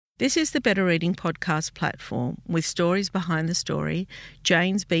This is the Better Reading Podcast platform with stories behind the story,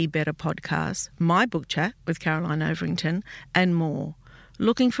 Jane's Be Better podcast, my book chat with Caroline Overington, and more.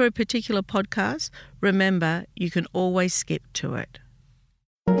 Looking for a particular podcast? Remember, you can always skip to it.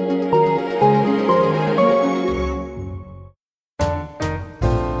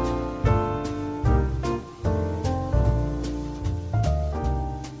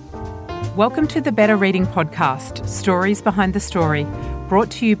 Welcome to the Better Reading Podcast, Stories Behind the Story,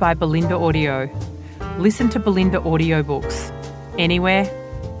 brought to you by Belinda Audio. Listen to Belinda audiobooks anywhere,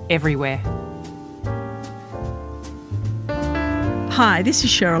 everywhere. Hi, this is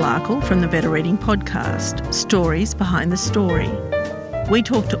Cheryl Arkle from the Better Reading Podcast, Stories Behind the Story. We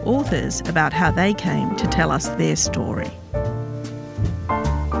talk to authors about how they came to tell us their story.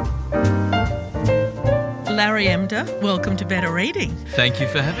 Larry Emdur, welcome to Better Reading. Thank you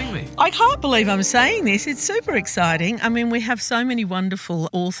for having me. I can't believe I'm saying this. It's super exciting. I mean, we have so many wonderful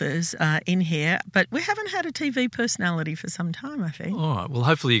authors in here, but we haven't had a TV personality for some time, I think. All right. Well,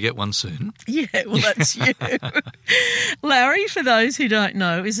 hopefully you get one soon. Yeah, well, that's you. Larry, for those who don't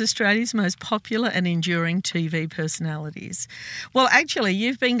know, is Australia's most popular and enduring TV personalities. Well, actually,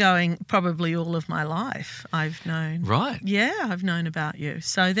 you've been going probably all of my life. I've known. Right. Yeah, I've known about you.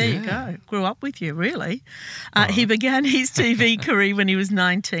 So there you go. Grew up with you, really. Right. He began his TV career when he was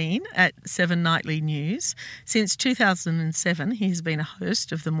 19 at 7 Nightly News. Since 2007, he has been a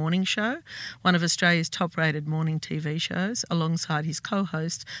host of The Morning Show, one of Australia's top-rated morning TV shows, alongside his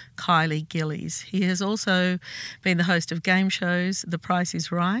co-host, Kylie Gillies. He has also been the host of game shows The Price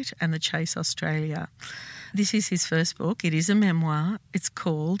is Right and The Chase Australia. This is his first book. It is a memoir. It's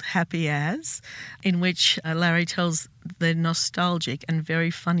called Happy As, in which Larry tells the nostalgic and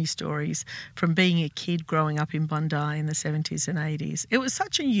very funny stories from being a kid growing up in Bondi in the 70s and 80s. It was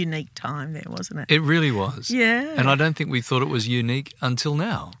such a unique time there, wasn't it? It really was. Yeah. And I don't think we thought it was unique until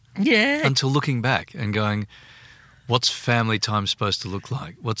now. Yeah. Until looking back and going, what's family time supposed to look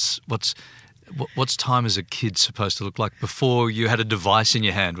like? What's time as a kid supposed to look like before you had a device in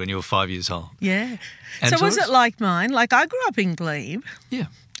your hand when you were 5 years old? Yeah. And so was it like mine? Like I grew up in Glebe. Yeah.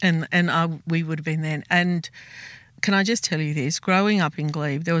 And we would have been then. And can I just tell you this? Growing up in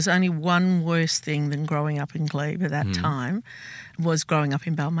Glebe, there was only one worse thing than growing up in Glebe at that time, was growing up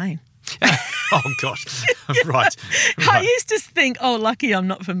in Balmain. Oh, gosh. Right. I used to think, oh, lucky I'm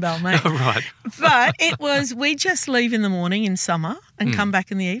not from Balmain. Right. But it was, we just leave in the morning in summer and come back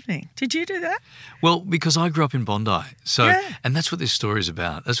in the evening. Did you do that? Well, because I grew up in Bondi. So, Yeah. and that's what this story is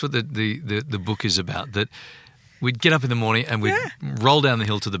about. That's what the book is about, that we'd get up in the morning and we'd roll down the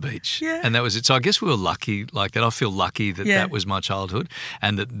hill to the beach. Yeah. And that was it. So I guess we were lucky like that. I feel lucky that that was my childhood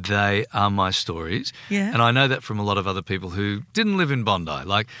and that they are my stories. Yeah. And I know that from a lot of other people who didn't live in Bondi.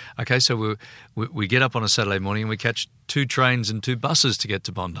 Like, okay, so we get up on a Saturday morning and we catch 2 trains and 2 buses to get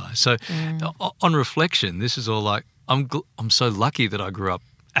to Bondi. So on reflection, this is all like, I'm so lucky that I grew up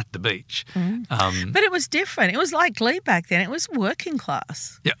at the beach. But it was different. It was like Glebe back then. It was working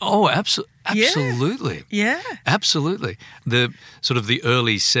class. Yeah. Oh, absolutely. Yeah. Absolutely. The sort of the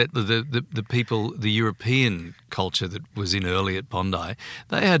early set, the people, the European culture that was in early at Bondi,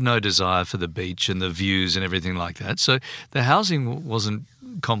 they had no desire for the beach and the views and everything like that. So the housing wasn't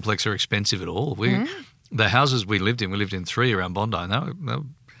complex or expensive at all. The houses we lived in 3 around Bondi,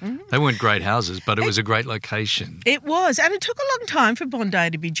 and they weren't great houses, but it was a great location. It was, and it took a long time for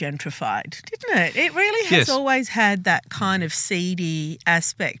Bondi to be gentrified, didn't it? It really has always had that kind of seedy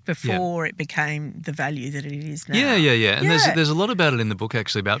aspect before it became the value that it is now. Yeah. And there's a lot about it in the book,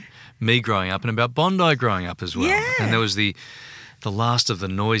 actually, about me growing up and about Bondi growing up as well. Yeah. And there was the last of the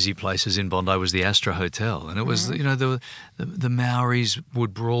noisy places in Bondi was the Astra Hotel, and it was the Maoris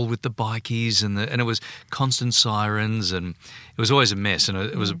would brawl with the bikies, and it was constant sirens, and it was always a mess. And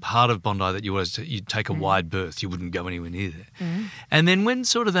it was a part of Bondi that you'd take a wide berth, you wouldn't go anywhere near there. And then when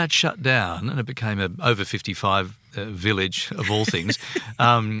sort of that shut down and it became a over 55 village of all things,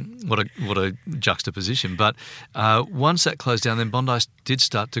 what a juxtaposition. But once that closed down, then Bondi did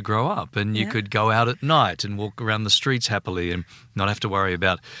start to grow up, and you could go out at night and walk around the streets happily and not have to worry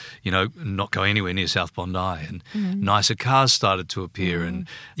about, not going anywhere near South Bondi. And nicer cars started to appear, and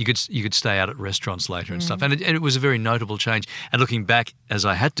you could stay out at restaurants later and stuff. And it was a very notable change. And looking back, as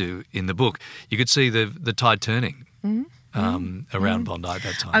I had to in the book, you could see the tide turning. around Bondi at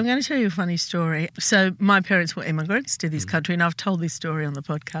that time. I'm going to tell you a funny story. So my parents were immigrants to this country, and I've told this story on the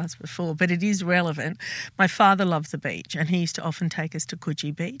podcast before, but it is relevant. My father loved the beach, and he used to often take us to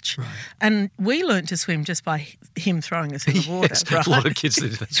Coogee Beach. Right. And we learnt to swim just by him throwing us in the water. Yes, right? a lot of kids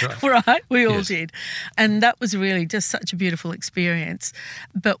did, that's right. Right, we all Yes. did. And that was really just such a beautiful experience.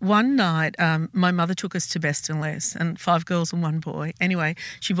 But one night, my mother took us to Best and Less, and 5 girls and 1 boy. Anyway,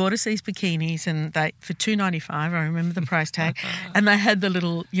 she bought us these bikinis, and they for $2.95, I remember the price tag, and they had the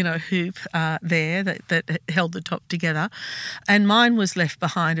little, hoop there that held the top together. And mine was left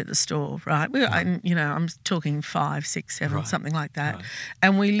behind at the store, right? I'm talking 5, 6, 7, Right. something like that. Right.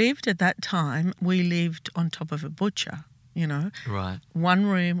 And we lived on top of a butcher. Right. 1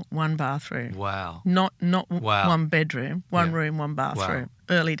 room, 1 bathroom. Wow. Not Wow. 1 bedroom, 1 Yeah. room, 1 bathroom. Wow.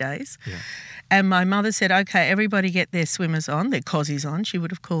 Early days. Yeah. And my mother said, okay, everybody get their swimmers on, their cozies on, she would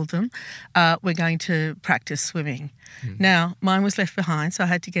have called them. We're going to practice swimming. Now, mine was left behind, so I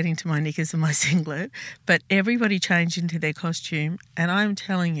had to get into my knickers and my singlet. But everybody changed into their costume. And I'm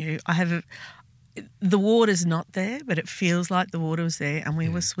telling you, the water's not there, but it feels like the water was there, and we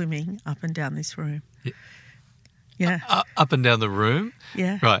were swimming up and down this room. Yeah. Yeah. Up and down the room?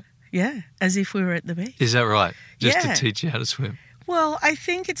 Yeah. Right. Yeah, as if we were at the beach. Is that right? Just Yeah. to teach you how to swim? Well, I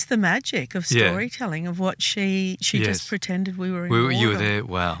think it's the magic of Yeah. storytelling, of what she Yes. just pretended we were in the water. You were there?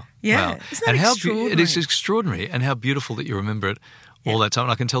 Wow. Yeah. Wow. Isn't that and how extraordinary? it is extraordinary, and how beautiful that you remember it all that time.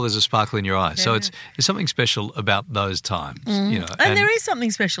 And I can tell there's a sparkle in your eyes. So Yeah. it's something special about those times. And there is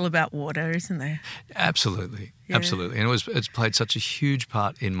something special about water, isn't there? Absolutely. Yeah. Absolutely. And it's played such a huge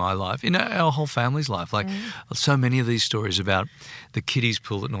part in my life, in our whole family's life. Like so many of these stories about the kiddies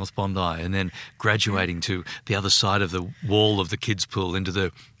pool at North Bondi, and then graduating to the other side of the wall of the kids pool into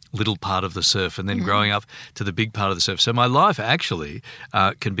the little part of the surf, and then growing up to the big part of the surf. So my life actually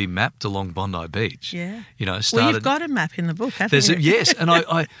can be mapped along Bondi Beach. Yeah. Started. Well, you've got a map in the book, haven't you? Yes, and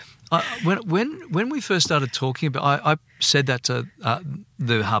I when we first started talking about, I said that to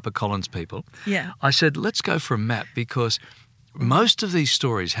the HarperCollins people. Yeah. I said, let's go for a map, because most of these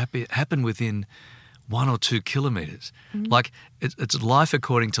stories happen within 1 or 2 kilometres. Like it's life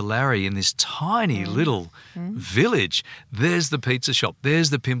according to Larry in this tiny little village. There's the pizza shop. There's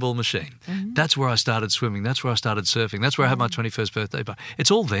the pinball machine. That's where I started swimming. That's where I started surfing. That's where I had my 21st birthday party.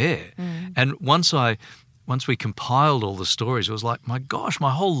 It's all there. And once we compiled all the stories, it was like, my gosh,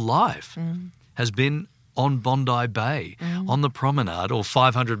 my whole life has been on Bondi Bay, on the promenade, or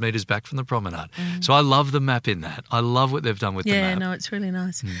 500 metres back from the promenade. So I love the map in that. I love what they've done with the map. Yeah, no, it's really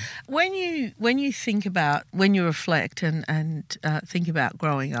nice. When you think about, when you reflect and think about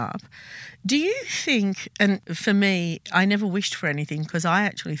growing up, do you think, and for me, I never wished for anything, because I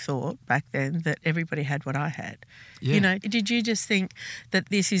actually thought back then that everybody had what I had. Yeah. Did you just think that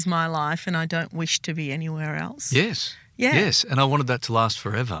this is my life and I don't wish to be anywhere else? Yes. Yeah. Yes, and I wanted that to last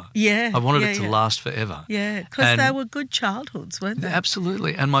forever. Yeah. I wanted yeah, it to yeah. last forever. Yeah, because And- they were good childhoods, weren't they?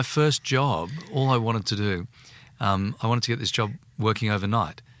 Absolutely. And my first job, all I wanted to do, I wanted to get this job working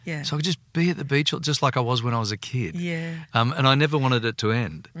overnight. Yeah. So I could just be at the beach just like I was when I was a kid. Yeah. And I never wanted it to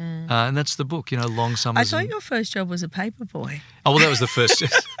end. And that's the book, Long I Summers. thought and- your first job was a paper boy. Oh, well, that was the first.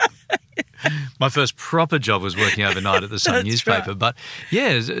 My first proper job was working overnight at the Sun That's newspaper. right. But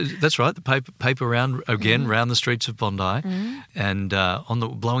yeah, that's right. The paper round the streets of Bondi, and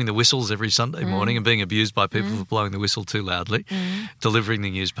blowing the whistles every Sunday morning, and being abused by people for blowing the whistle too loudly, delivering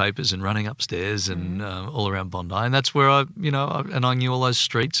the newspapers and running upstairs and all around Bondi. And that's where I knew all those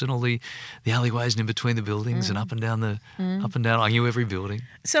streets and all the alleyways and in between the buildings and up and down. I knew every building.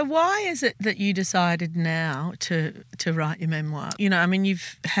 So why is it that you decided now to write your memoir?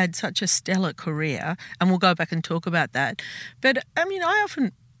 You've had such a stellar career, and we'll go back and talk about that. But,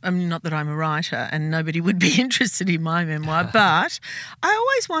 not that I'm a writer and nobody would be interested in my memoir, but I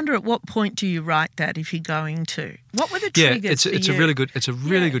always wonder, at what point do you write that if you're going to? What were the triggers for it's you? a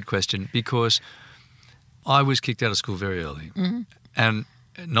really good question, because I was kicked out of school very early, and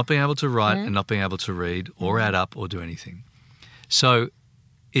not being able to write and not being able to read or add up or do anything. So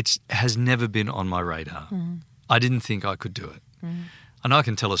it has never been on my radar. I didn't think I could do it. I know I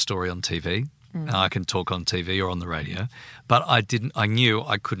can tell a story on TV, and I can talk on TV or on the radio, but I knew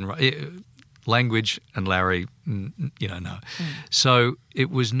I couldn't write. Language and Larry, no. So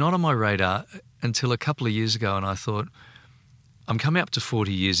it was not on my radar until a couple of years ago, and I thought, I'm coming up to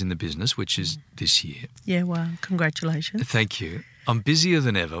 40 years in the business, which is this year. Yeah, well, congratulations. Thank you. I'm busier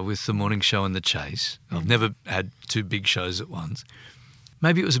than ever with the morning show and the chase. I've never had 2 big shows at once.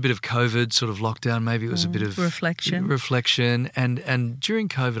 Maybe it was a bit of COVID sort of lockdown. Maybe it was a bit of reflection. And during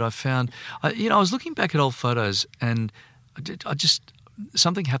COVID, I found, I was looking back at old photos, and I just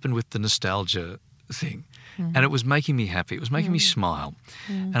something happened with the nostalgia thing. And it was making me happy. It was making me smile.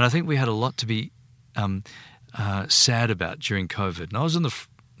 And I think we had a lot to be sad about during COVID. And I was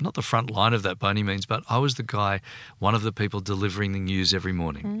not the front line of that by any means, but I was the guy, one of the people delivering the news every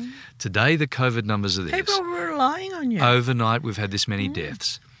morning. Today, the COVID numbers are this. People were relying on you. Overnight, we've had this many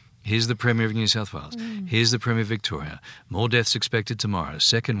deaths. Here's the Premier of New South Wales. Here's the Premier of Victoria. More deaths expected tomorrow,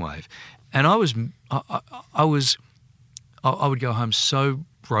 second wave. And I would go home so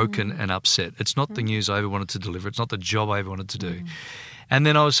broken and upset. It's not the news I ever wanted to deliver. It's not the job I ever wanted to do. And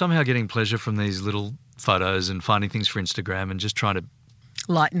then I was somehow getting pleasure from these little photos and finding things for Instagram and just trying to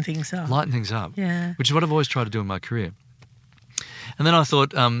lighten things up. Yeah. Which is what I've always tried to do in my career. And then I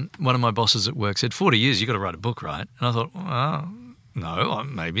thought, one of my bosses at work said, 40 years, you've got to write a book, right? And I thought, well, no,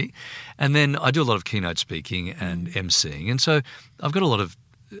 maybe. And then I do a lot of keynote speaking and emceeing. And so I've got a lot of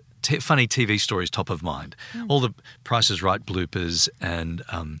funny TV stories top of mind. All the Price is Right bloopers and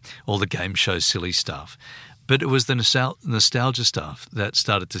all the game show silly stuff. But it was the nostalgia stuff that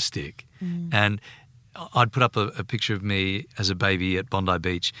started to stick. And I'd put up a picture of me as a baby at Bondi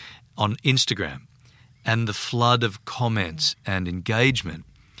Beach on Instagram and the flood of comments and engagement.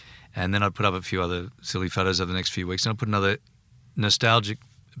 And then I'd put up a few other silly photos over the next few weeks and I'd put another nostalgic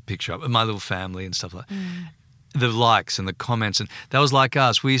picture up of my little family and stuff like that. The likes and the comments, and that was like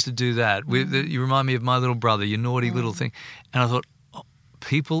us. We used to do that. You remind me of my little brother, your naughty little thing. And I thought,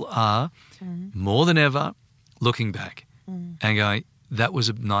 people are more than ever looking back and going, that was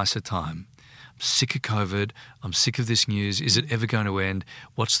a nicer time. I'm sick of COVID. I'm sick of this news. Is it ever going to end?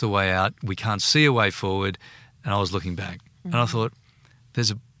 What's the way out? We can't see a way forward. And I was looking back, and I thought,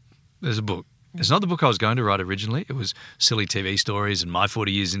 there's a book. It's not the book I was going to write originally. It was silly TV stories and my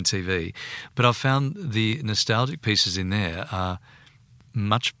 40 years in TV. But I found the nostalgic pieces in there are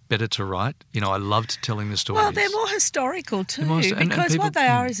much better to write. You know, I loved telling the stories. Well, they're more historical too, because what they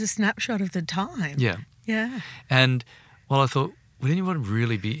are is a snapshot of the time. Yeah. Yeah. And, well, I thought, would anyone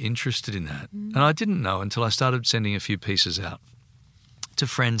really be interested in that? And I didn't know until I started sending a few pieces out to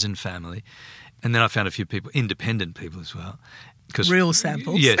friends and family. And then I found a few people, independent people as well. Real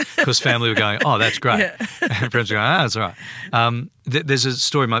samples. Yeah, because family were going, oh, that's great. Yeah. And friends were going, that's all right. There's a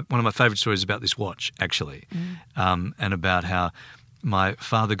story, one of my favourite stories about this watch, actually, and about how my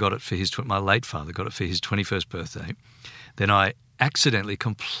father got it for my late father got it for his 21st birthday. Then I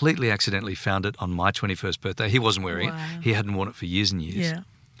completely accidentally found it on my 21st birthday. He wasn't wearing it. He hadn't worn it for years and years. Yeah.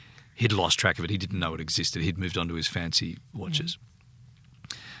 He'd lost track of it. He didn't know it existed. He'd moved on to his fancy watches.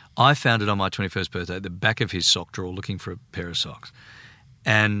 I found it on my 21st birthday at the back of his sock drawer looking for a pair of socks.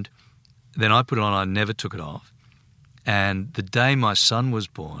 And then I put it on. I never took it off. And the day my son was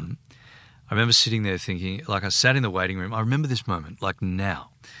born, I remember sitting there thinking, like I sat in the waiting room. I remember this moment, like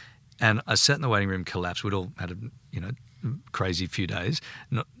now. And I sat in the waiting room, collapsed. We'd all had a crazy few days,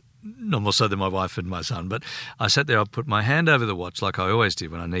 not more so than my wife and my son. But I sat there, I put my hand over the watch like I always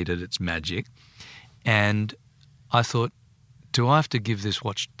did when I needed its magic. And I thought, do I have to give this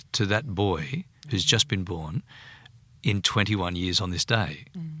watch to that boy who's just been born in 21 years on this day?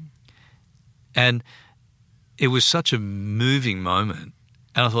 And it was such a moving moment.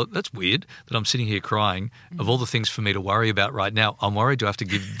 And I thought, that's weird that I'm sitting here crying. Of all the things for me to worry about right now, I'm worried do I have to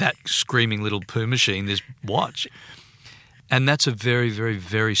give that screaming little poo machine this watch? And that's a very, very,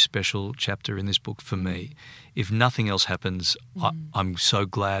 very special chapter in this book for me. If nothing else happens, I'm so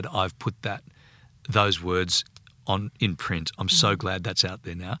glad I've put those words in print. I'm so glad that's out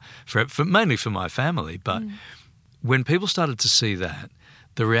there now, for mainly for my family. But when people started to see that,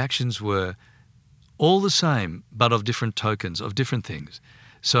 the reactions were all the same, but of different tokens, of different things.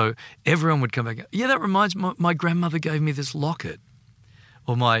 So everyone would come back, yeah, that reminds me, my grandmother gave me this locket,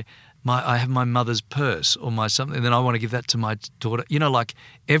 or I have my mother's purse, or my something, and then I want to give that to my daughter. You know, like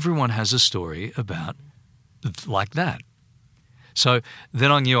everyone has a story about like that. So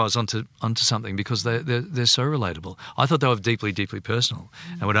then I knew I was onto something because they're so relatable. I thought they were deeply, deeply personal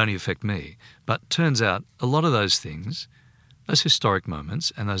and would only affect me. But turns out a lot of those things, those historic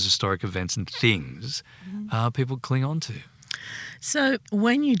moments and those historic events and things, people cling on to. So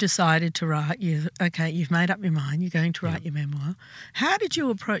when you decided to write, you've made up your mind, you're going to write your memoir. How did you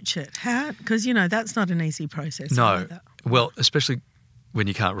approach it? Because, that's not an easy process. No. Well, especially when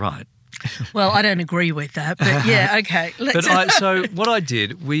you can't write. Well, I don't agree with that, but yeah, okay. So what I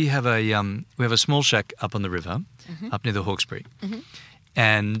did, we have a small shack up on the river, up near the Hawkesbury,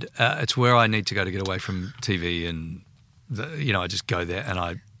 and it's where I need to go to get away from TV, and I just go there and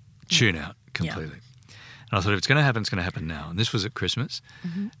I tune out completely. Yeah. And I thought, if it's going to happen, it's going to happen now. And this was at Christmas,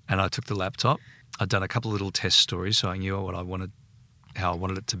 and I took the laptop. I'd done a couple of little test stories, so I knew how I wanted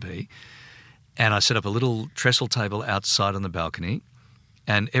it to be, and I set up a little trestle table outside on the balcony.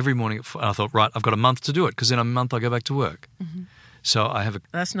 And every morning, I thought, right, I've got a month to do it, because in a month I go back to work. Mm-hmm. So I have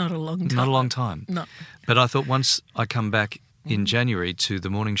That's not a long time. not a long time. No. But I thought once I come back in January to the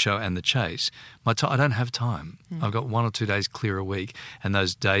morning show and the chase, I don't have time. I've got 1 or 2 days clear a week, and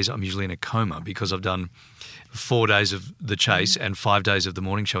those days I'm usually in a coma because I've done 4 days of the chase and 5 days of the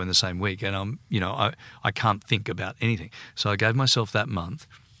morning show in the same week, and I can't think about anything. So I gave myself that month,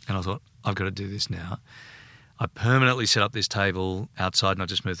 and I thought, I've got to do this now. I permanently set up this table outside, and I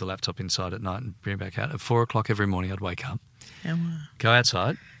just moved the laptop inside at night and bring it back out. At 4 o'clock every morning, I'd wake up, go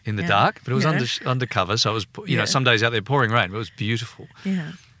outside in the dark, but it was under cover, so it was, some days out there pouring rain, but it was beautiful.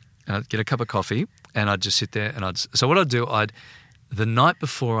 Yeah. And I'd get a cup of coffee, and I'd just sit there, and so what I'd do, the night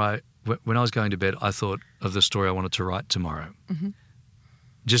before when I was going to bed, I thought of the story I wanted to write tomorrow,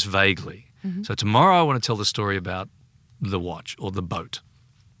 just vaguely. So tomorrow I want to tell the story about the watch or the boat.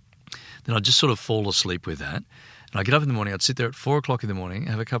 Then I'd just sort of fall asleep with that. And I'd get up in the morning, I'd sit there at 4 o'clock in the morning,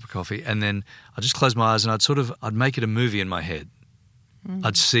 have a cup of coffee, and then I'd just close my eyes and I'd make it a movie in my head.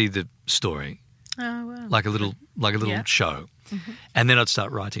 I'd see the story. Oh, wow. Like a little show. And then I'd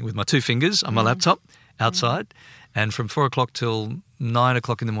start writing with my 2 fingers on my laptop outside. And from 4 o'clock till 9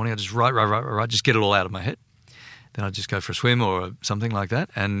 o'clock in the morning, I'd just write, just get it all out of my head. Then I'd just go for a swim or something like that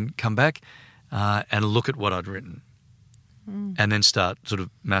and come back and look at what I'd written. And then start sort of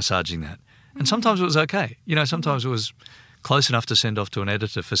massaging that. And sometimes it was okay. Sometimes it was close enough to send off to an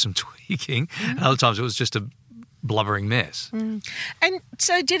editor for some tweaking. And other times it was just a blubbering mess. And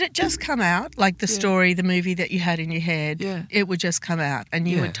so did it just come out, like the story, the movie that you had in your head? Yeah. It would just come out and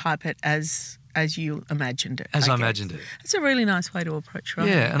you would type it as you imagined it. As I imagined it. It's a really nice way to approach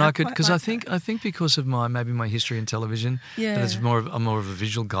writing. Yeah, and I could, because I think because of my history in television, that it's I'm more of a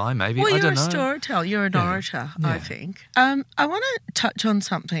visual guy, maybe. Well, I don't know. You're a storyteller. You're an orator, Yeah. I think. I want to touch on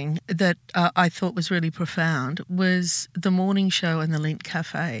something that I thought was really profound, was the morning show and the Lindt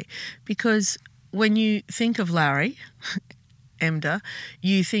Cafe, because when you think of Larry Emdur,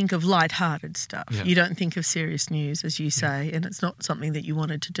 you think of light-hearted stuff. Yeah. You don't think of serious news, as you say, and it's not something that you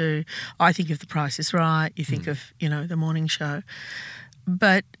wanted to do. I think of The Price is Right. You think of, the morning show.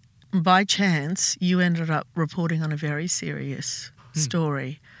 But by chance, you ended up reporting on a very serious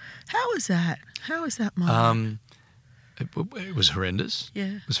story. How was that? How was that moment? It was horrendous.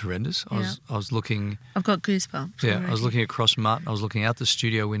 Yeah. It was horrendous. I was looking... I've got goosebumps. Yeah, already. I was looking across Martin. I was looking out the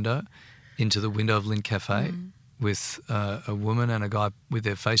studio window into the window of Lindt Cafe with a woman and a guy with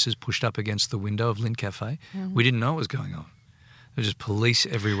their faces pushed up against the window of Lindt Cafe. We didn't know what was going on. There was just police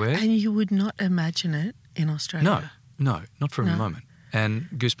everywhere. And you would not imagine it in Australia. No, not for a moment. And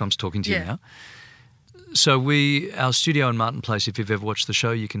goosebumps talking to you now. So our studio in Martin Place, if you've ever watched the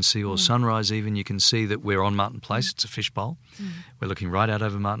show, you can see, or Sunrise even, you can see that we're on Martin Place. It's a fishbowl. We're looking right out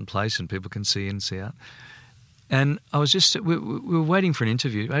over Martin Place and people can see in and see out. And I was we were waiting to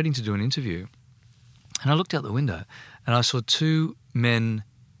do an interview. And I looked out the window and I saw 2 men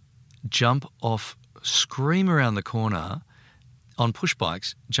jump off, scream around the corner on push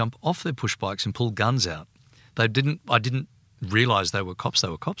bikes, jump off their push bikes and pull guns out. I didn't realise they were cops.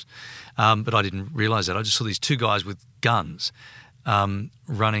 But I didn't realise that. I just saw these 2 guys with guns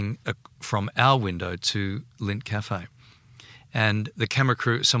running from our window to Lindt Cafe. And the camera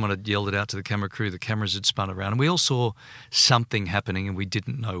crew, someone had yelled it out to the camera crew, the cameras had spun around, and we all saw something happening and we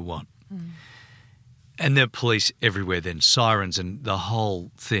didn't know what. And there are police everywhere then, sirens and the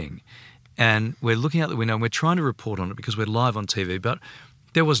whole thing. And we're looking out the window and we're trying to report on it because we're live on TV, but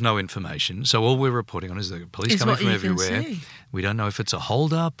there was no information. So all we're reporting on is the police coming from everywhere. We don't know if it's a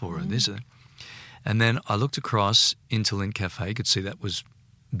hold-up or this. And then I looked across into Lindt Cafe. You could see that was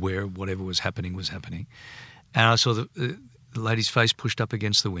where whatever was happening was happening. And I saw the lady's face pushed up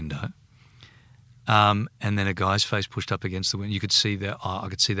against the window. And then a guy's face pushed up against the window. You could see I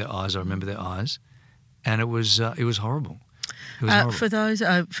could see their eyes. I remember their eyes. And it was horrible. It was horrible. For those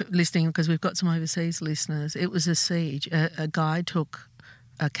listening, because we've got some overseas listeners, it was a siege. A guy took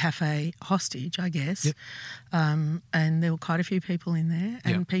a cafe hostage, I guess, and there were quite a few people in there,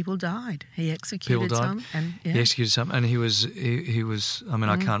 and people died. He executed some. And, He executed some, and he was. I mean,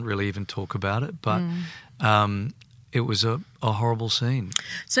 I can't really even talk about it, but it was a horrible scene.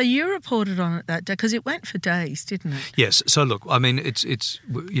 So you reported on it that day because it went for days, didn't it? Yes. So look, I mean, it's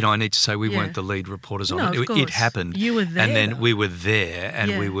I need to say we weren't the lead reporters on it. Of course. It happened. You were there. And then we were there,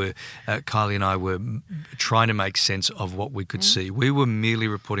 and we were Kylie and I were trying to make sense of what we could see. We were merely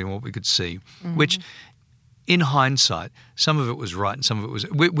reporting what we could see, which, in hindsight, some of it was right and some of it was...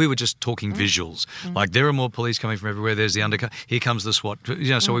 We were just talking visuals. Like, there are more police coming from everywhere. There's the undercover. Here comes the SWAT.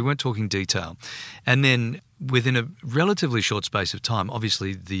 So we weren't talking detail. And then within a relatively short space of time,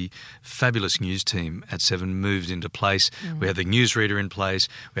 obviously the fabulous news team at Seven moved into place. We had the newsreader in place.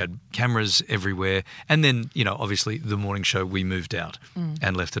 We had cameras everywhere. And then, obviously the morning show, we moved out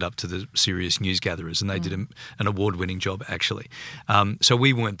and left it up to the serious news gatherers, and they did an award-winning job, actually. So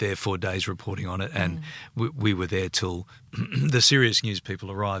we weren't there for days reporting on it, and we were there till the serious news people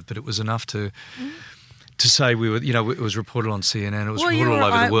arrived. But it was enough to say we were, it was reported on CNN, it was reported all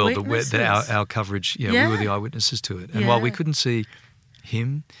over the world that our coverage, we were the eyewitnesses to it. And while we couldn't see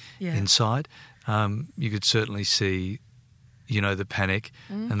him inside, you could certainly see, the panic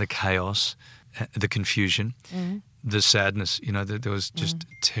and the chaos, the confusion, the sadness, there was just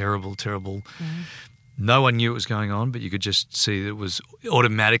terrible. No one knew what was going on, but you could just see that it was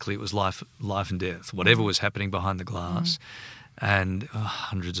life and death, whatever was happening behind the glass. And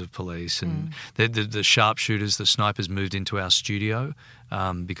hundreds of police, and the sharpshooters, the snipers moved into our studio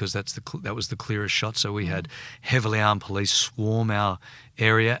because that was the clearest shot. So we had heavily armed police swarm our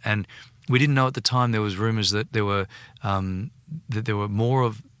area, and we didn't know at the time. There was rumours that there were more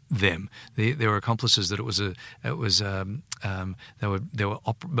of them. There were accomplices. That there were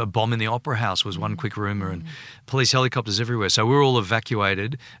a bomb in the Opera House was one quick rumour, and police helicopters everywhere. So we were all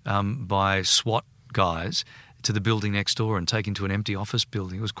evacuated by SWAT guys to the building next door and taken to an empty office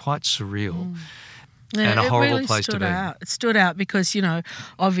building. It was quite surreal and a horrible really place to be. It stood out because,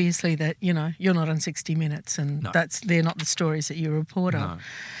 obviously that, you're not on 60 Minutes and they're not the stories that you report on.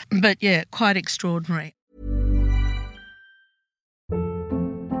 But, quite extraordinary.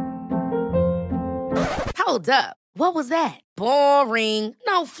 Hold up. What was that? Boring.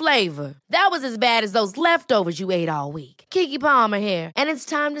 No flavor. That was as bad as those leftovers you ate all week. Keke Palmer here, and it's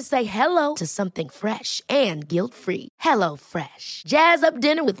time to say hello to something fresh and guilt-free. HelloFresh. Jazz up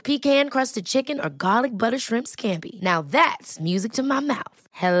dinner with pecan-crusted chicken or garlic butter shrimp scampi. Now that's music to my mouth.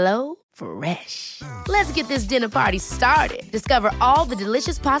 HelloFresh. Let's get this dinner party started. Discover all the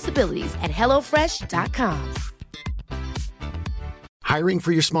delicious possibilities at HelloFresh.com. Hiring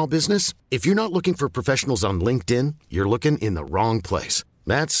for your small business? If you're not looking for professionals on LinkedIn, you're looking in the wrong place.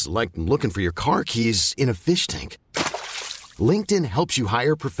 That's like looking for your car keys in a fish tank. LinkedIn helps you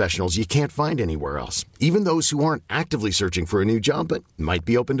hire professionals you can't find anywhere else, even those who aren't actively searching for a new job but might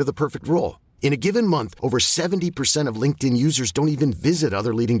be open to the perfect role. In a given month, over 70% of LinkedIn users don't even visit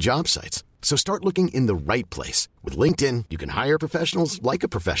other leading job sites. So start looking in the right place. With LinkedIn, you can hire professionals like a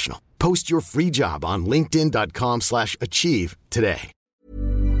professional. Post your free job on linkedin.com/achieve today.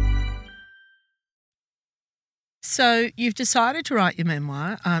 So you've decided to write your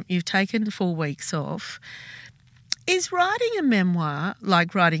memoir. You've taken 4 weeks off. Is writing a memoir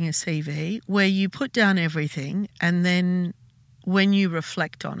like writing a CV where you put down everything and then when you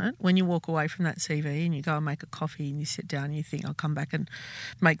reflect on it, when you walk away from that CV and you go and make a coffee and you sit down and you think, I'll come back and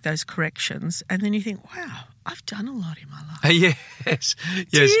make those corrections, and then you think, wow, I've done a lot in my life. Yes.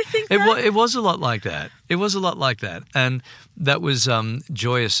 Do you think that? It was a lot like that. And that was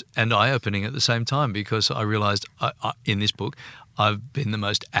joyous and eye-opening at the same time, because I realised in this book I've been the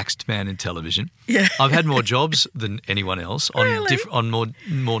most axed man in television. Yeah. I've had more jobs than anyone else on Really? on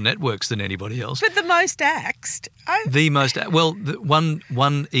more networks than anybody else. But the most axed.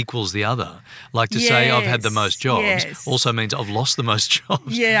 One equals the other. Like to say I've had the most jobs also means I've lost the most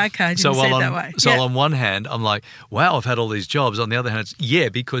jobs. Yeah, okay, I didn't see it that way. So on one hand, I'm like, wow, I've had all these jobs. On the other hand, it's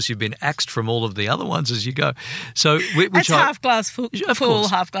because you've been axed from all of the other ones as you go. So it's half glass full, course.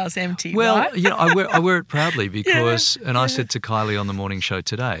 half glass empty. Well, right? I wear it proudly because, I said to Kylie on the morning show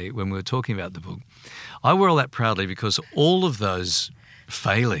today when we were talking about the book, I wear all that proudly because all of those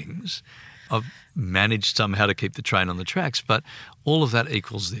failings, I've managed somehow to keep the train on the tracks, but all of that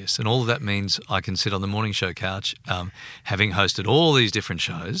equals this, and all of that means I can sit on the morning show couch, having hosted all these different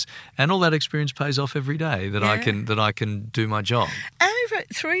shows, and all that experience pays off every day that I can do my job.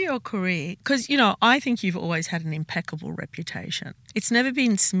 Through your career, because, I think you've always had an impeccable reputation. It's never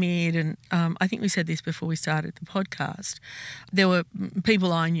been smeared, and I think we said this before we started the podcast. There were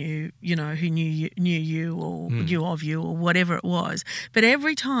people I knew, who knew you or knew of you or whatever it was. But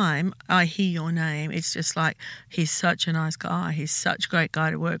every time I hear your name, it's just like, he's such a nice guy. He's such a great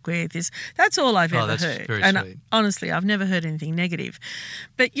guy to work with. That's all I've ever heard. Very and sweet. Honestly, I've never heard anything negative.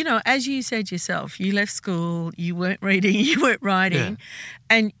 But, as you said yourself, you left school, you weren't reading, you weren't writing. Yeah.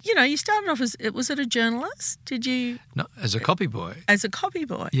 And, you started off was it a journalist? Did you? No, as a copy boy. As a copy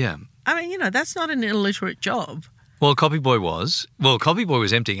boy? Yeah. I mean, that's not an illiterate job. Well, copy boy was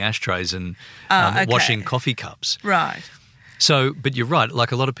emptying ashtrays and washing coffee cups. Right. So, but you're right,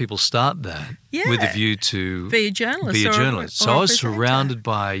 like a lot of people start that with a view to be a journalist. So I was surrounded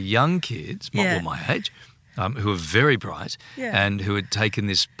by young kids, my age. who were very bright and who had taken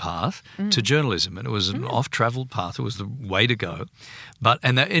this path to journalism. And it was an off-travelled path. It was the way to go.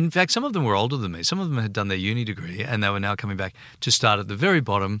 In fact, some of them were older than me. Some of them had done their uni degree and they were now coming back to start at the very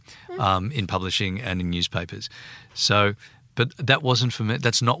bottom in publishing and in newspapers. So, but that wasn't for me.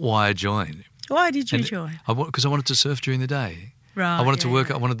 That's not why I joined. Why did you join? Because I wanted to surf during the day. Right. I wanted to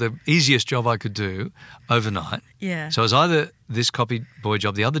work. I wanted the easiest job I could do overnight. Yeah. So it was either this copy boy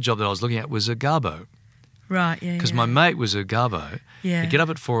job. The other job that I was looking at was a garbo. Right. Yeah. Because my mate was a garbo. Yeah. He'd get up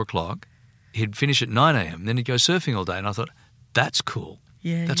at 4 o'clock. He'd finish at 9 a.m. Then he'd go surfing all day. And I thought, that's cool.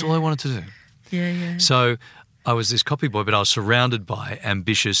 Yeah. That's all I wanted to do. Yeah. Yeah. So I was this copy boy, but I was surrounded by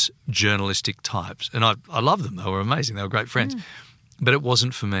ambitious journalistic types, and I loved them. They were amazing. They were great friends. But it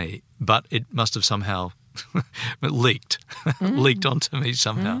wasn't for me. But it must have somehow leaked onto me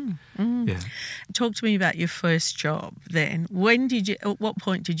somehow. Yeah. Talk to me about your first job then. At what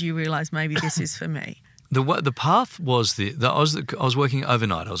point did you realise maybe this is for me? The path was I was working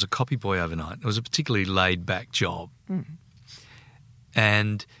overnight. I was a copy boy overnight. It was a particularly laid back job.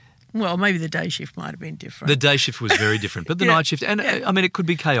 And well, maybe the day shift might have been different. The day shift was very different, but the night shift, and I mean, it could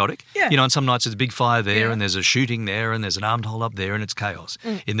be chaotic. Yeah. You know, on some nights there's a big fire there and there's a shooting there and there's an armed hold up there and it's chaos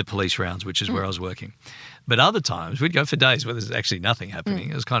in the police rounds, which is where I was working. But other times we'd go for days where there's actually nothing happening.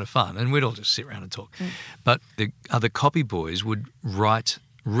 It was kind of fun and we'd all just sit around and talk. But the other copy boys would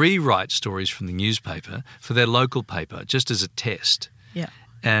rewrite stories from the newspaper for their local paper just as a test. Yeah.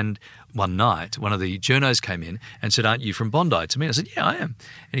 And one night, one of the journos came in and said, "Aren't you from Bondi?" to me. I said, "Yeah, I am."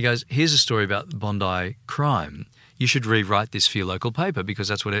 And he goes, "Here's a story about the Bondi crime. You should rewrite this for your local paper because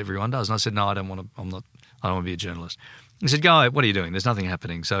that's what everyone does." And I said, "No, I don't want to be a journalist." He said, "Go, what are you doing? There's nothing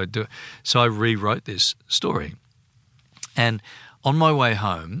happening." So I rewrote this story. And on my way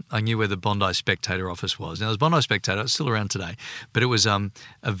home, I knew where the Bondi Spectator office was. Now, the Bondi Spectator, it's still around today, but it was a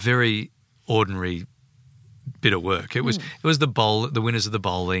very ordinary bit of work. It was the winners of the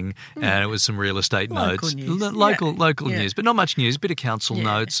bowling, and it was some real estate notes, local news, but not much news. Bit of council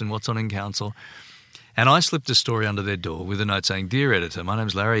notes and what's on in council. And I slipped a story under their door with a note saying, "Dear editor, my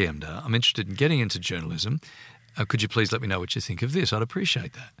name's Larry Emder. I'm interested in getting into journalism. Could you please let me know what you think of this? I'd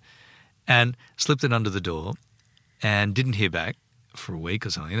appreciate that." And slipped it under the door, and didn't hear back for a week or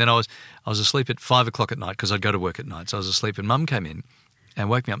something. And then I was asleep at 5 o'clock at night because I'd go to work at night. So I was asleep, and Mum came in and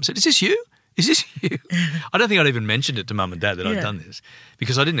woke me up and said, "Is this you? Is this you?" I don't think I'd even mentioned it to Mum and Dad that I'd done this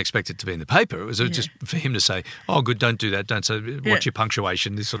because I didn't expect it to be in the paper. It was just for him to say, "Oh, good, don't do that. Don't say, watch your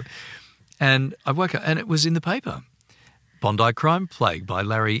punctuation," this sort of. And I woke up and it was in the paper. Bondi Crime Plague by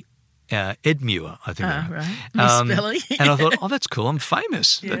Larry Edmuir, I think. Right. Misspelling. And I thought, oh, that's cool. I'm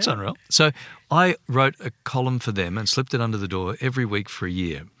famous. Yeah. That's unreal. So I wrote a column for them and slipped it under the door every week for a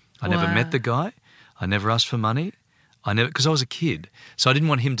year. I never met the guy. I never asked for money. Because I was a kid. So I didn't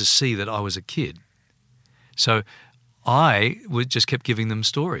want him to see that I was a kid. So I just kept giving them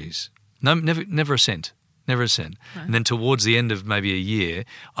stories. No, never a cent. Never a cent. Right. And then towards the end of maybe a year,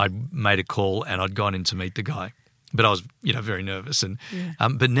 I'd made a call and I'd gone in to meet the guy. But I was, very nervous. And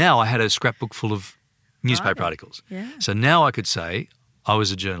but now I had a scrapbook full of newspaper articles. Yeah. So now I could say I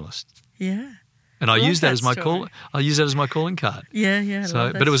was a journalist. Yeah. And I use that as my call. I use that as my calling card. Yeah.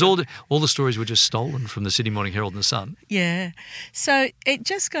 So, but it was all the stories were just stolen from the Sydney Morning Herald and the Sun. Yeah. So it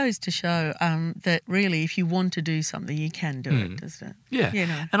just goes to show that really, if you want to do something, you can do it, doesn't it?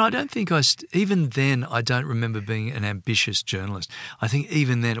 Yeah. And I don't think even then I don't remember being an ambitious journalist. I think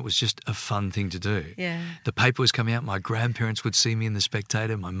even then it was just a fun thing to do. Yeah. The paper was coming out. My grandparents would see me in the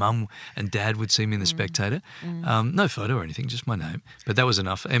Spectator. My mum and dad would see me in the Spectator. No photo or anything, just my name. But that was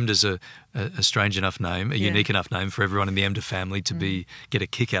enough. Emder's a strange enough name, a unique enough name for everyone in the Emder family to get a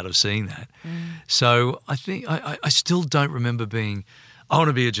kick out of seeing that. So I think I still don't remember being, I want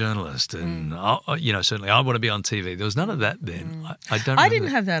to be a journalist and, certainly I want to be on TV. There was none of that then. I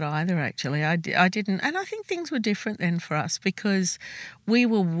didn't have that either, actually. I didn't. And I think things were different then for us because we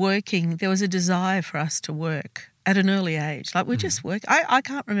were working. There was a desire for us to work at an early age. Like we just work. I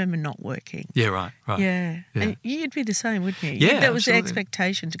can't remember not working. Yeah, right. Yeah. And you'd be the same, wouldn't you? Yeah, there was the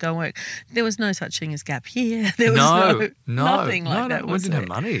expectation to go and work. There was no such thing as gap year. There was nothing like that. We didn't have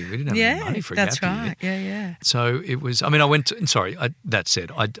money. We didn't have any money for a gap year. That's right. Yeah. So it was, I went to, that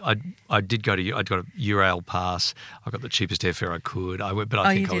said, I did go to, I'd got a Eurail pass. I got the cheapest airfare I could. I went, but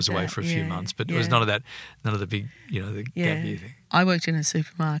I think I was away for a few months. But it was none of the big, the gap year thing. I worked in a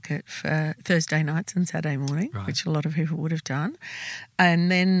supermarket for Thursday nights and Saturday morning, Right. which a lot of people would have done.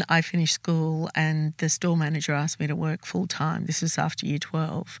 And then I finished school and the store manager asked me to work full-time. This was after year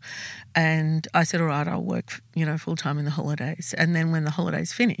 12. And I said, all right, I'll work, full-time in the holidays. And then when the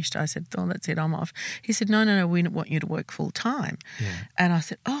holidays finished, I said, oh, that's it, I'm off. He said, no, we want you to work full-time. Yeah. And I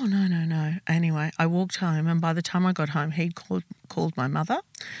said, oh, no. Anyway, I walked home, and by the time I got home, he'd called my mother,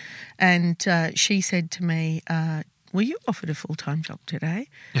 and she said to me, were you offered a full-time job today?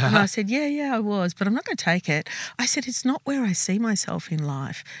 Yeah. And I said, yeah, I was, but I'm not going to take it. I said, it's not where I see myself in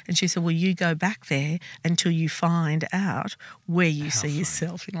life. And she said, well, you go back there until you find out where you see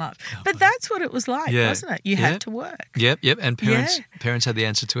yourself in life. But that's what it was like, wasn't it? You had to work. Yep. And parents had the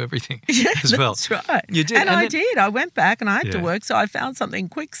answer to everything as well. That's right. You did. And I did. I went back and I had to work, so I found something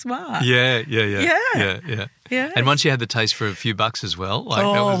quick, smart. Yeah. Yeah. And once you had the taste for a few bucks as well.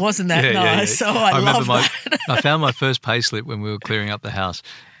 Wasn't that nice? Yeah. Oh, I love remember that. I found my first pay slip when we were clearing up the house,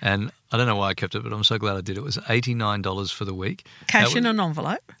 and I don't know why I kept it, but I'm so glad I did. It was $89 for the week. Cash in an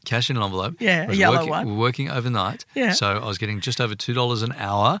envelope. Cash in an envelope. Yeah, a yellow one. We were working overnight. Yeah. So I was getting just over $2 an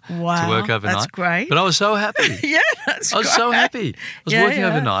hour Wow, to work overnight. that's great. But I was so happy. Yeah, that's I was so happy. I was working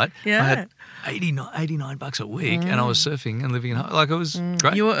overnight. Yeah. I had $89 a week, and I was surfing and living in home. Like, it was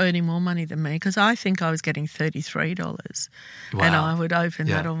great. You were earning more money than me because I think I was getting $33. Wow. And I would open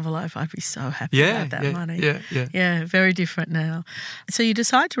that Yeah. envelope. I'd be so happy about that money. Yeah. Yeah, very different now. So you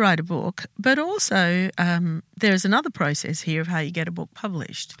decide to write a book, but also there's another process here of how you get a book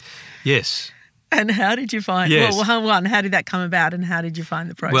published. Yes. And how did you find? Yes. Well, one, how did that come about, and how did you find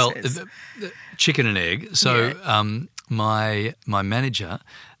the process? Well, the chicken and egg. So my manager,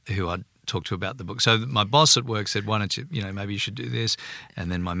 who I'd talked to about the book. So my boss at work said, why don't you, maybe you should do this.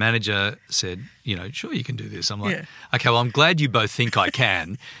 And then my manager said, sure, you can do this. I'm like, okay, well, I'm glad you both think I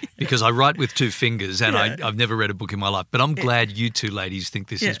can because I write with two fingers and I've never read a book in my life. But I'm glad you two ladies think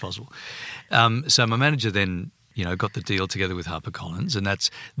this is possible. So my manager then, got the deal together with HarperCollins, and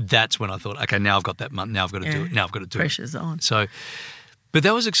that's when I thought, okay, now I've got that month. Now I've got to do it. Now I've got to do Pressure's it. on. So, but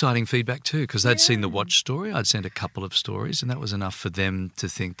that was exciting feedback too, because they'd seen the Watch story. I'd sent a couple of stories, and that was enough for them to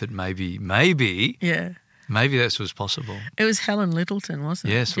think that maybe this was possible. It was Helen Littleton,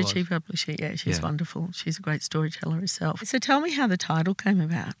 wasn't it? Yes, Did she publish it? Yeah, she's wonderful. She's a great storyteller herself. So tell me how the title came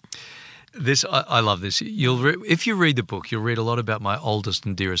about. This I love this. If you read the book, you'll read a lot about my oldest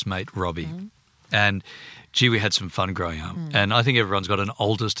and dearest mate, Robbie. And gee, we had some fun growing up. And I think everyone's got an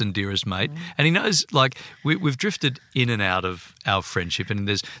oldest and dearest mate. And he knows, like, we've drifted in and out of our friendship. And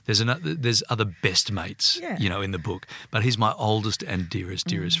there's other best mates, in the book. But he's my oldest and dearest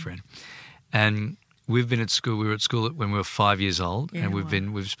friend. And we've been at school. We were at school when we were 5 years old. And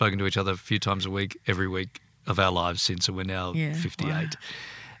we've spoken to each other a few times a week, every week of our lives since. And we're now 58. Wow.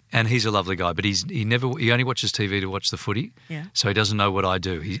 And he's a lovely guy, but he only watches TV to watch the footy. Yeah. So he doesn't know what I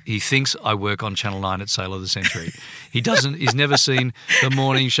do. He thinks I work on Channel 9 at Sale of the Century. He's never seen the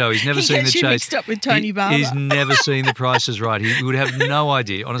morning show. He's never seen the Chase. Mixed up with Tony Barber. He's never seen The Price is Right. He would have no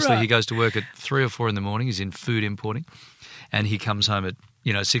idea. Honestly, He goes to work at 3 or 4 in the morning. He's in food importing, and he comes home at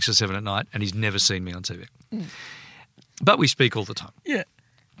 6 or 7 at night, and he's never seen me on TV. But we speak all the time. Yeah.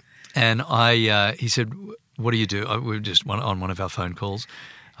 And he said, "What do you do?" We were just on one of our phone calls.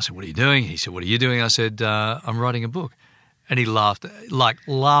 I said, "What are you doing?" He said, "What are you doing?" I said, "I'm writing a book." And he laughed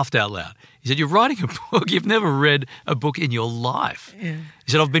out loud. He said, "You're writing a book? You've never read a book in your life." Yeah.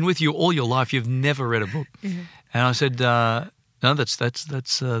 He said, "I've been with you all your life. You've never read a book." Yeah. And I said, "No, that's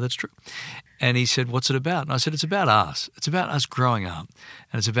true." And he said, "What's it about?" And I said, "It's about us. It's about us growing up.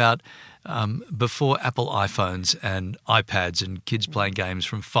 And it's about before Apple iPhones and iPads and kids playing games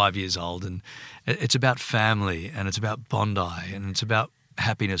from 5 years old. And it's about family, and it's about Bondi, and it's about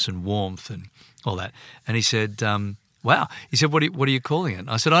happiness and warmth and all that." And he said, wow. He said, what are you calling it?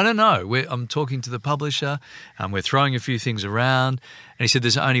 I said, "I don't know. I'm talking to the publisher, and we're throwing a few things around." And he said,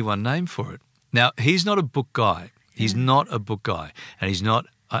 "There's only one name for it." Now, he's not a book guy. He's not a book guy. And he's not,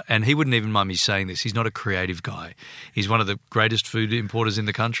 and he wouldn't even mind me saying this, he's not a creative guy. He's one of the greatest food importers in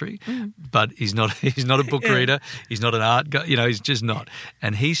the country, but he's not a book reader. He's not an art guy. He's just not.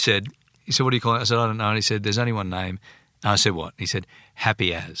 And he said, "What do you call it?" I said, "I don't know." And he said, "There's only one name." And I said, "What?" He said,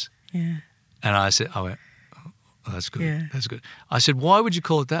 "Happy As." Yeah. And I went, "Oh, that's good. Yeah. That's good." I said, "Why would you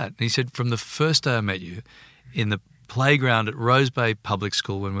call it that?" And he said, "From the first day I met you in the playground at Rose Bay Public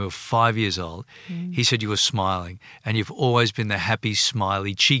School when we were 5 years old, he said you were smiling, and you've always been the happy,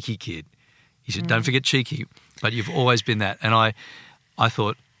 smiley, cheeky kid." He said, "Don't forget cheeky, but you've always been that." And I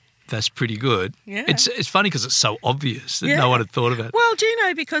thought, that's pretty good. Yeah. It's funny because it's so obvious that Yeah. no one had thought of it. Well, do you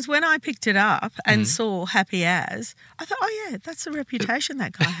know, because when I picked it up and saw Happy As, I thought, oh, yeah, that's the reputation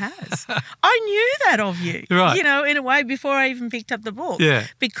that guy has. I knew that of you, Right. you know, in a way before I even picked up the book Yeah.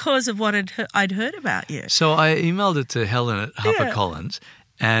 because of what I'd heard about you. So I emailed it to Helen at HarperCollins,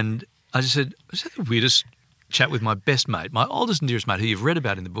 and I just said, was that the weirdest chat with my best mate, my oldest and dearest mate, who you've read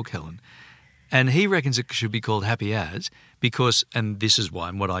about in the book, Helen. And he reckons it should be called Happy As because, and this is why,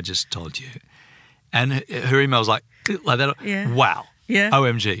 and what I just told you. And her email was like that. Yeah. Wow. Yeah.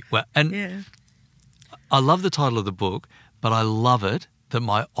 OMG. Wow. And Yeah. I love the title of the book, but I love it that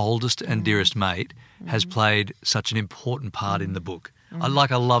my oldest and dearest mate has played such an important part in the book. I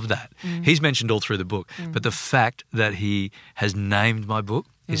love that. He's mentioned all through the book, but the fact that he has named my book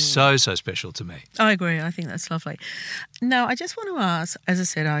is so special to me. I agree. I think that's lovely. Now, I just want to ask, as I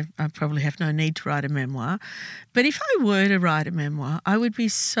said, I probably have no need to write a memoir, but if I were to write a memoir, I would be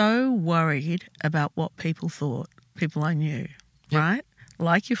so worried about what people thought, people I knew, right?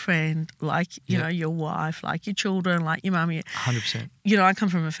 Like your friend, like, you know, your wife, like your children, like your mum. 100%. You know, I come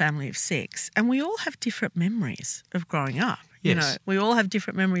from a family of 6 and we all have different memories of growing up. You Yes. know, we all have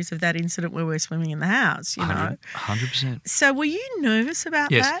different memories of that incident where we're swimming in the house, you know. 100%. So were you nervous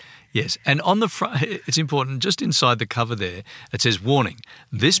about Yes, that? yes. And on the front, it's important, just inside the cover there, it says, warning,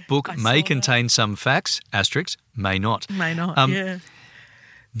 this book I may saw contain some facts, asterisks, may not. May not, yeah.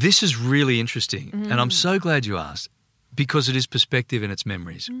 This is really interesting, and I'm so glad you asked, because it is perspective and it's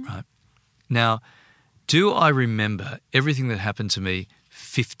memories, right? Now, do I remember everything that happened to me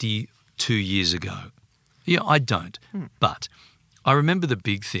 52 years ago? Yeah, I don't. But I remember the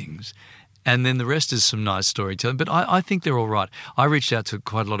big things, and then the rest is some nice storytelling. But I think they're all right. I reached out to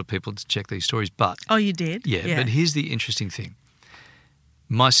quite a lot of people to check these stories, but... Oh, you did? Yeah, but here's the interesting thing.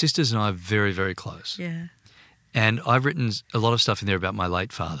 My sisters and I are very, very close. Yeah. And I've written a lot of stuff in there about my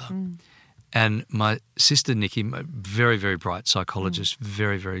late father. And my sister, Nikki, a very, very bright psychologist,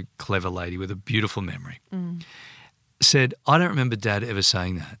 very, very clever lady with a beautiful memory, said, I don't remember Dad ever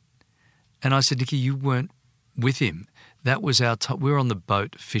saying that. And I said, Nikki, you weren't with him. That was our time. We were on the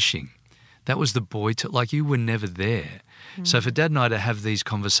boat fishing. That was the boy, like you were never there. So for Dad and I to have these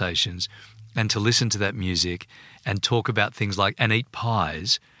conversations and to listen to that music and talk about things like, and eat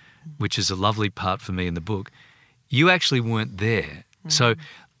pies, which is a lovely part for me in the book, you actually weren't there. So,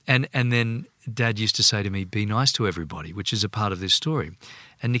 and then Dad used to say to me, be nice to everybody, which is a part of this story.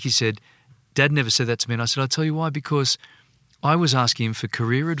 And Nikki said, Dad never said that to me. And I said, I'll tell you why, because I was asking him for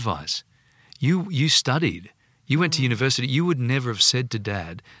career advice. You studied. You went to university. You would never have said to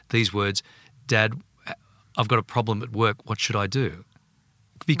Dad these words, Dad, I've got a problem at work. What should I do?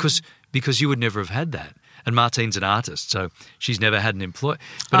 Because you would never have had that. And Martine's an artist, so she's never had an employee.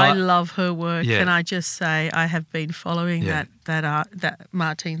 But I love her work. Yeah. Can I just say I have been following Yeah. that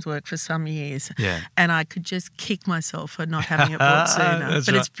Martine's work for some years. Yeah. And I could just kick myself for not having it bought sooner. That's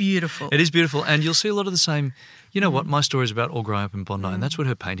But right. it's beautiful. It is beautiful, and you'll see a lot of the same. You know what? My story is about all growing up in Bondi, and that's what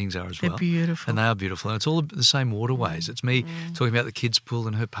her paintings are as They're well. beautiful. And they are beautiful. And it's all the same waterways. It's me talking about the kids' pool,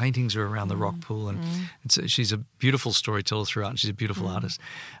 and her paintings are around the rock pool. And she's a beautiful storyteller throughout, and she's a beautiful artist.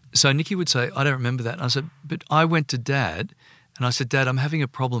 So Nikki would say, I don't remember that. And I said, but I went to Dad, and I said, Dad, I'm having a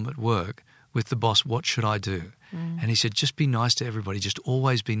problem at work with the boss. What should I do? And he said, just be nice to everybody. Just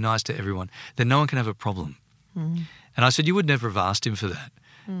always be nice to everyone. Then no one can have a problem. And I said, you would never have asked him for that.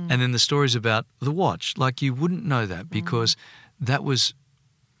 And then the stories about the watch, like you wouldn't know that because that was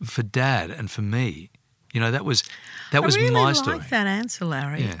for Dad and for me. You know, that was I really my story. like that answer,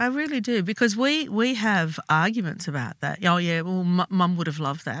 Larry. Yeah. I really do, because we have arguments about that. Oh, yeah, well, Mum would have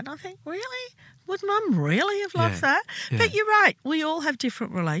loved that. I think, really? Would Mum really have loved Yeah. that? Yeah. But you're right. We all have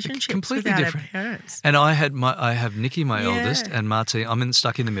different relationships Completely with our different. parents. And I have Nikki, my Yeah. eldest, and Martine. I'm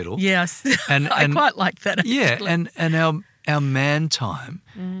stuck in the middle. Yes. And- I and- quite like that, actually. Yeah, and our man time,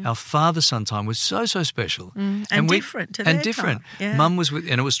 our father-son time was so special, And different to and their different. time, yeah. Mum was with,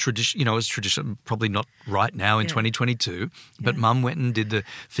 and it was tradition. You know, it was tradition. Probably not right now in 2022, but Mum went and did the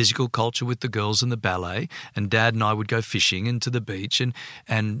physical culture with the girls and the ballet, and Dad and I would go fishing and to the beach,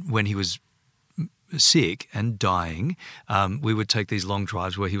 and when he was sick and dying, we would take these long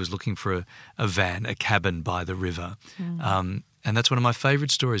drives where he was looking for a van, a cabin by the river, and that's one of my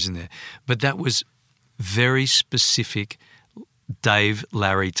favourite stories in there. But that was very specific Dave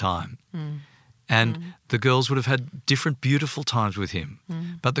Larry time. And the girls would have had different beautiful times with him,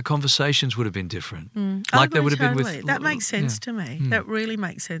 but the conversations would have been different. I Like they would have been totally. with... That makes sense yeah. to me. That really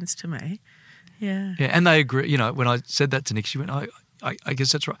makes sense to me. Yeah. Yeah, and they agree. You know, when I said that to Nick, she went, I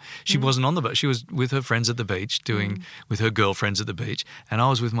guess that's right. She wasn't on the boat. She was with her friends at the beach, with her girlfriends at the beach, and I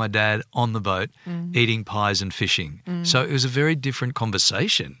was with my dad on the boat, eating pies and fishing. So it was a very different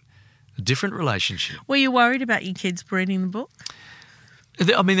conversation. a different relationship. Were you worried about your kids reading the book?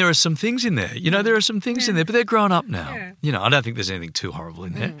 I mean, there are some things in there. There are some things in there, but they're grown up now. Yeah. I don't think there's anything too horrible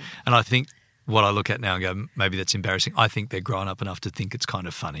in there. And I think what I look at now and go, maybe that's embarrassing. I think they're grown up enough to think it's kind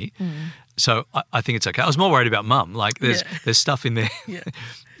of funny. So I think it's okay. I was more worried about Mum. Like there's stuff in there. Yeah.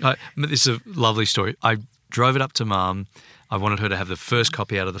 This is a lovely story. I drove it up to Mum. I wanted her to have the first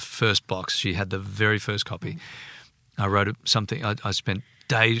copy out of the first box. She had the very first copy. I wrote something. I spent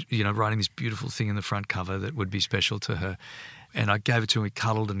days, writing this beautiful thing in the front cover that would be special to her. And I gave it to her, we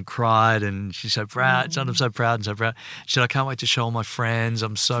cuddled and cried, and she's so proud. I'm so proud and so proud. She said, I can't wait to show all my friends.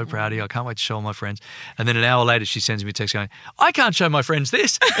 I'm so proud of you. I can't wait to show all my friends. And then an hour later, she sends me a text going, I can't show my friends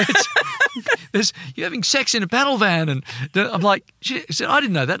this. You're having sex in a paddle van. And I'm like, she said, I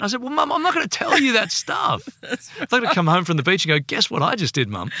didn't know that. And I said, well, Mum, I'm not going to tell you that stuff. I'm not going to come home from the beach and go, guess what I just did,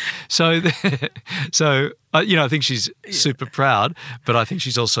 Mum? So I think she's super proud, but I think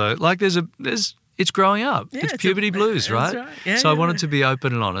she's also like, it's growing up. Yeah, it's puberty blues, right? That's right. Yeah, so I wanted to be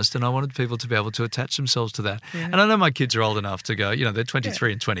open and honest, and I wanted people to be able to attach themselves to that. Yeah. And I know my kids are old enough to go, they're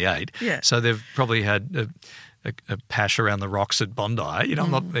 23 and 28. Yeah. So they've probably had a pash around the rocks at Bondi. I'm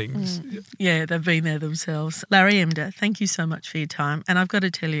not being... Yeah, they've been there themselves. Larry Emdur, thank you so much for your time. And I've got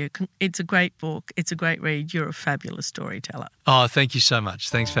to tell you, it's a great book. It's a great read. You're a fabulous storyteller. Oh, thank you so much.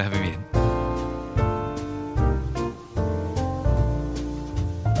 Thanks for having me in.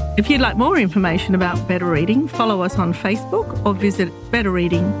 If you'd like more information about Better Reading, follow us on Facebook or visit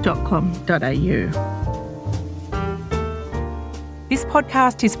betterreading.com.au. This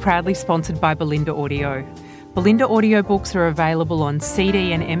podcast is proudly sponsored by Belinda Audio. Belinda audiobooks are available on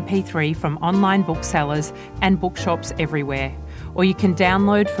CD and MP3 from online booksellers and bookshops everywhere, or you can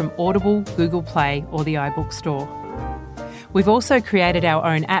download from Audible, Google Play or the iBook Store. We've also created our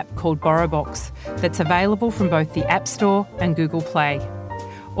own app called BorrowBox that's available from both the App Store and Google Play.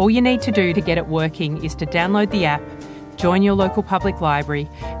 All you need to do to get it working is to download the app, join your local public library,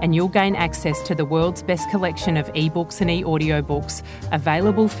 and you'll gain access to the world's best collection of ebooks and e-audiobooks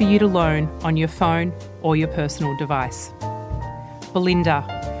available for you to loan on your phone or your personal device. Belinda,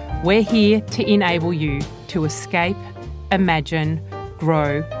 we're here to enable you to escape, imagine,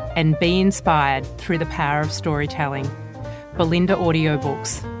 grow, and be inspired through the power of storytelling. Belinda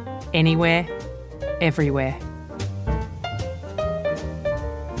Audiobooks. Anywhere, everywhere.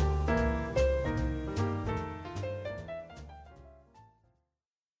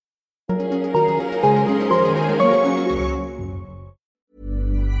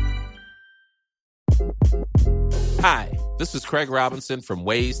 Hi, this is Craig Robinson from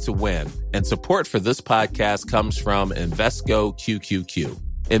Ways to Win, and support for this podcast comes from Invesco QQQ.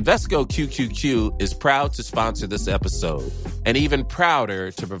 Invesco QQQ is proud to sponsor this episode, and even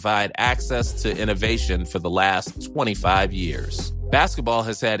prouder to provide access to innovation for the last 25 years. Basketball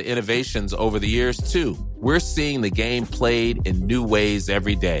has had innovations over the years, too. We're seeing the game played in new ways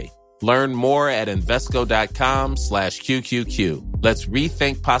every day. Learn more at Invesco.com/QQQ. Let's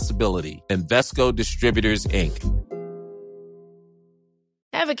rethink possibility. Invesco Distributors, Inc.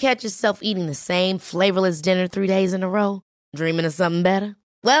 Ever catch yourself eating the same flavorless dinner 3 days in a row? Dreaming of something better?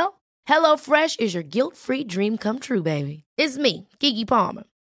 Well, HelloFresh is your guilt-free dream come true, baby. It's me, Keke Palmer.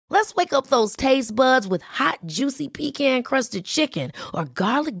 Let's wake up those taste buds with hot, juicy pecan-crusted chicken or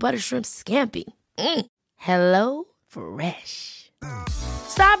garlic butter shrimp scampi. Hello Fresh.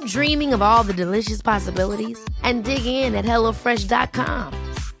 Stop dreaming of all the delicious possibilities and dig in at HelloFresh.com.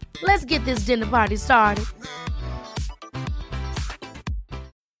 Let's get this dinner party started.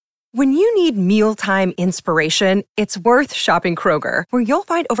 When you need mealtime inspiration, it's worth shopping Kroger, where you'll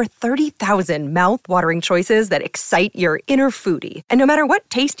find over 30,000 mouth-watering choices that excite your inner foodie. And no matter what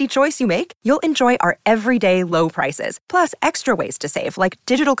tasty choice you make, you'll enjoy our everyday low prices, plus extra ways to save, like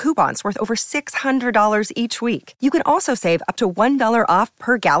digital coupons worth over $600 each week. You can also save up to $1 off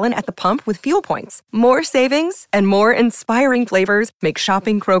per gallon at the pump with fuel points. More savings and more inspiring flavors make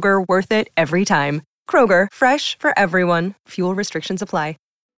shopping Kroger worth it every time. Kroger, fresh for everyone. Fuel restrictions apply.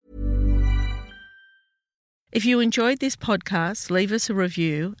 If you enjoyed this podcast, leave us a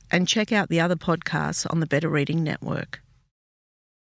review and check out the other podcasts on the Better Reading Network.